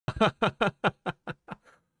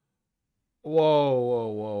Whoa, whoa,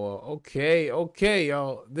 whoa, whoa. Okay, okay,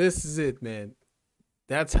 y'all. This is it, man.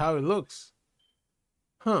 That's how it looks.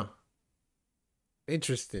 Huh.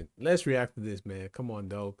 Interesting. Let's react to this, man. Come on,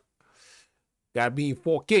 dog. Gotta be in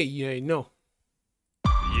 4K, you ain't know.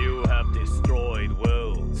 You have destroyed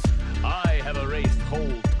worlds. I have erased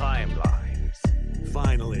whole timelines.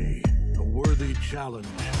 Finally, a worthy challenge.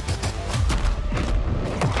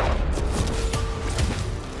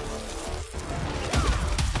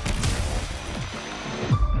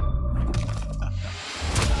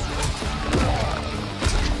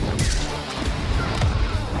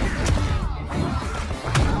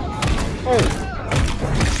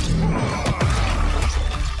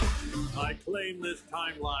 I claim this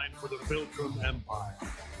timeline for the Viltrum Empire.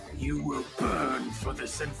 You will burn for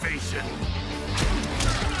this invasion.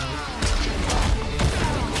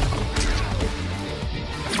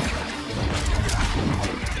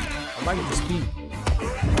 I like the speed.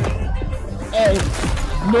 Hey,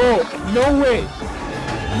 no, no way.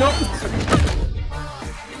 No.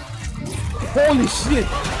 Holy shit.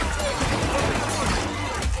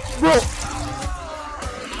 Bro.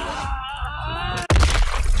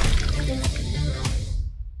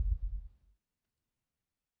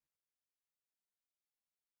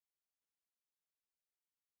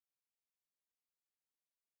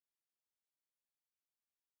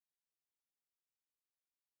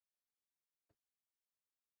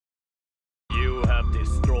 You have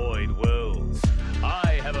destroyed worlds.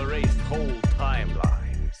 I have erased whole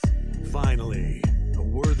timelines. Finally, a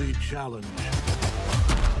worthy challenge.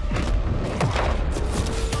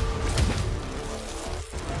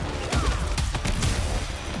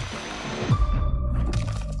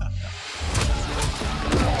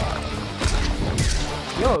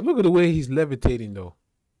 Yo, look at the way he's levitating, though.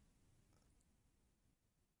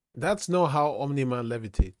 That's not how Omni-Man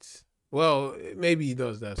levitates. Well, maybe he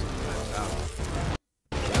does that sometimes.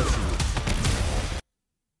 Let's see.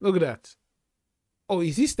 Look at that. Oh,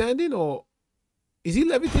 is he standing or is he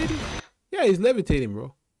levitating? Yeah, he's levitating,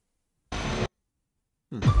 bro. I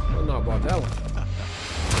don't know about that one.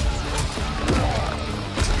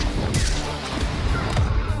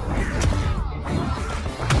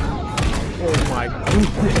 Oh my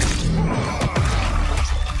goodness.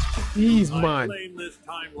 He's mine. I claim this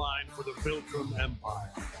timeline for the Viltrum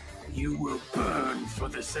Empire. You will burn for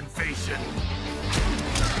this invasion.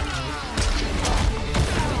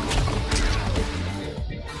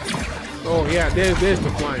 Oh yeah, there's the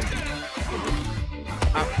flying.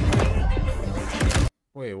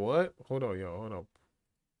 Wait, what? Hold on, yo, hold up.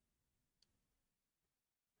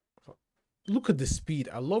 Look at the speed.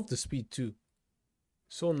 I love the speed too.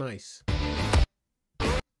 So nice.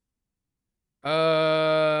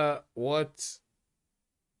 What?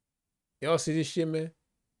 Y'all see this shit, man?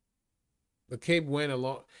 The cape went a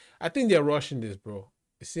lot. I think they're rushing this, bro.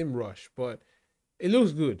 It seemed rushed, but it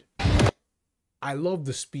looks good. I love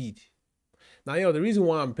the speed. Now, yo, the reason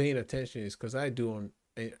why I'm paying attention is because I do on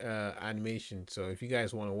animation. So if you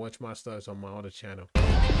guys want to watch my stuff, it's on my other channel.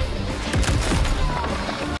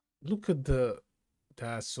 Look at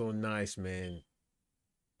that's so nice, man.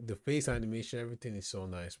 The face animation, everything is so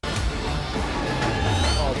nice, bro.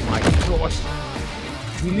 Oh my gosh.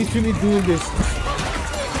 We literally doing this.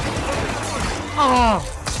 Ah!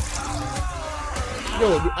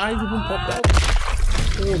 Yo, the eyes even popped out.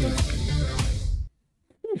 Holy.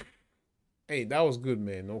 Hey, that was good,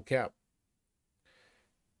 man. No cap.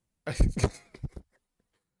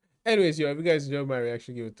 Anyways, yo, if you guys enjoyed my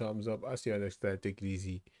reaction, give it a thumbs up. I'll see you next time. Take it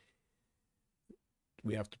easy.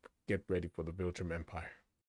 We have to get ready for the Viltrum Empire.